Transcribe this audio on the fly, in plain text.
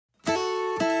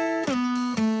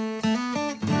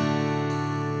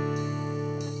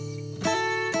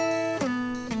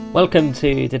Welcome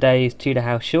to today's Tudor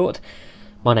House Short.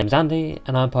 My name's Andy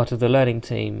and I'm part of the learning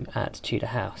team at Tudor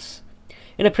House.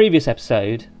 In a previous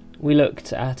episode we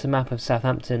looked at a map of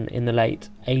Southampton in the late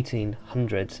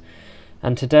 1800s,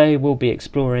 and today we'll be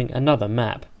exploring another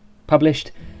map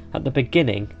published at the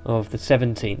beginning of the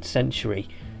 17th century.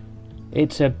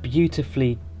 It's a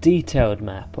beautifully detailed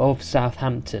map of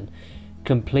Southampton,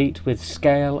 complete with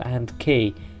scale and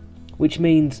key, which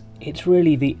means it's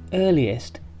really the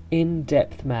earliest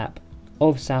in-depth map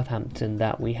of Southampton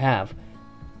that we have.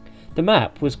 The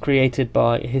map was created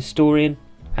by a historian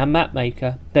and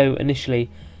mapmaker, though initially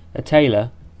a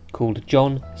tailor, called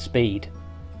John Speed.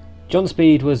 John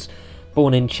Speed was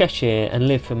born in Cheshire and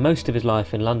lived for most of his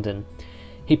life in London.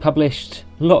 He published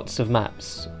lots of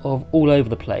maps of all over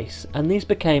the place, and these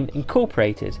became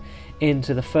incorporated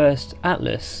into the first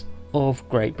atlas of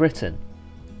Great Britain.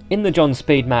 In the John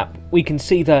Speed map we can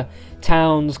see the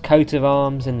town's coat of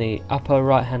arms in the upper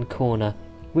right hand corner,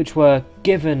 which were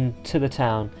given to the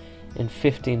town in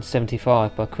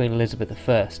 1575 by Queen Elizabeth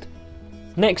I.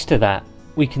 Next to that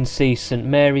we can see St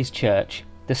Mary's Church,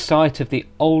 the site of the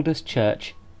oldest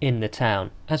church in the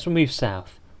town. As we move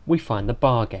south we find the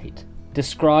Bargate,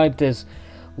 described as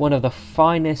one of the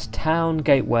finest town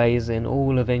gateways in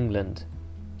all of England.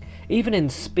 Even in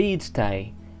Speed's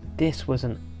day this was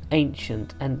an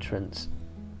ancient entrance.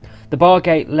 The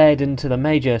Bargate led into the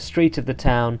major street of the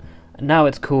town, and now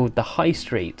it's called the High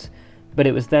Street, but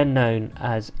it was then known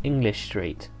as English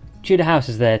Street. Tudor House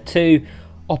is there too,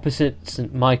 opposite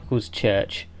St Michael's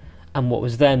Church and what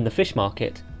was then the fish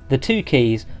market. The two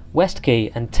keys, West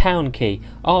Quay and Town Quay,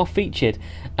 are featured,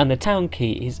 and the Town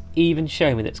Quay is even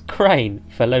shown with its crane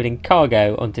for loading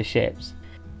cargo onto ships.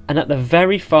 And at the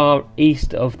very far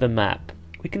east of the map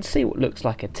we can see what looks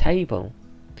like a table.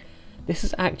 This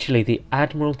is actually the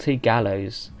Admiralty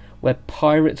Gallows, where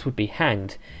pirates would be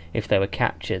hanged if they were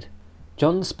captured.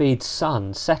 John Speed's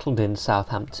son settled in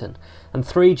Southampton, and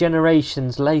 3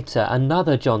 generations later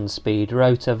another John Speed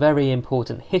wrote a very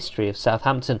important history of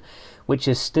Southampton, which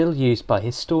is still used by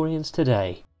historians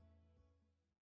today.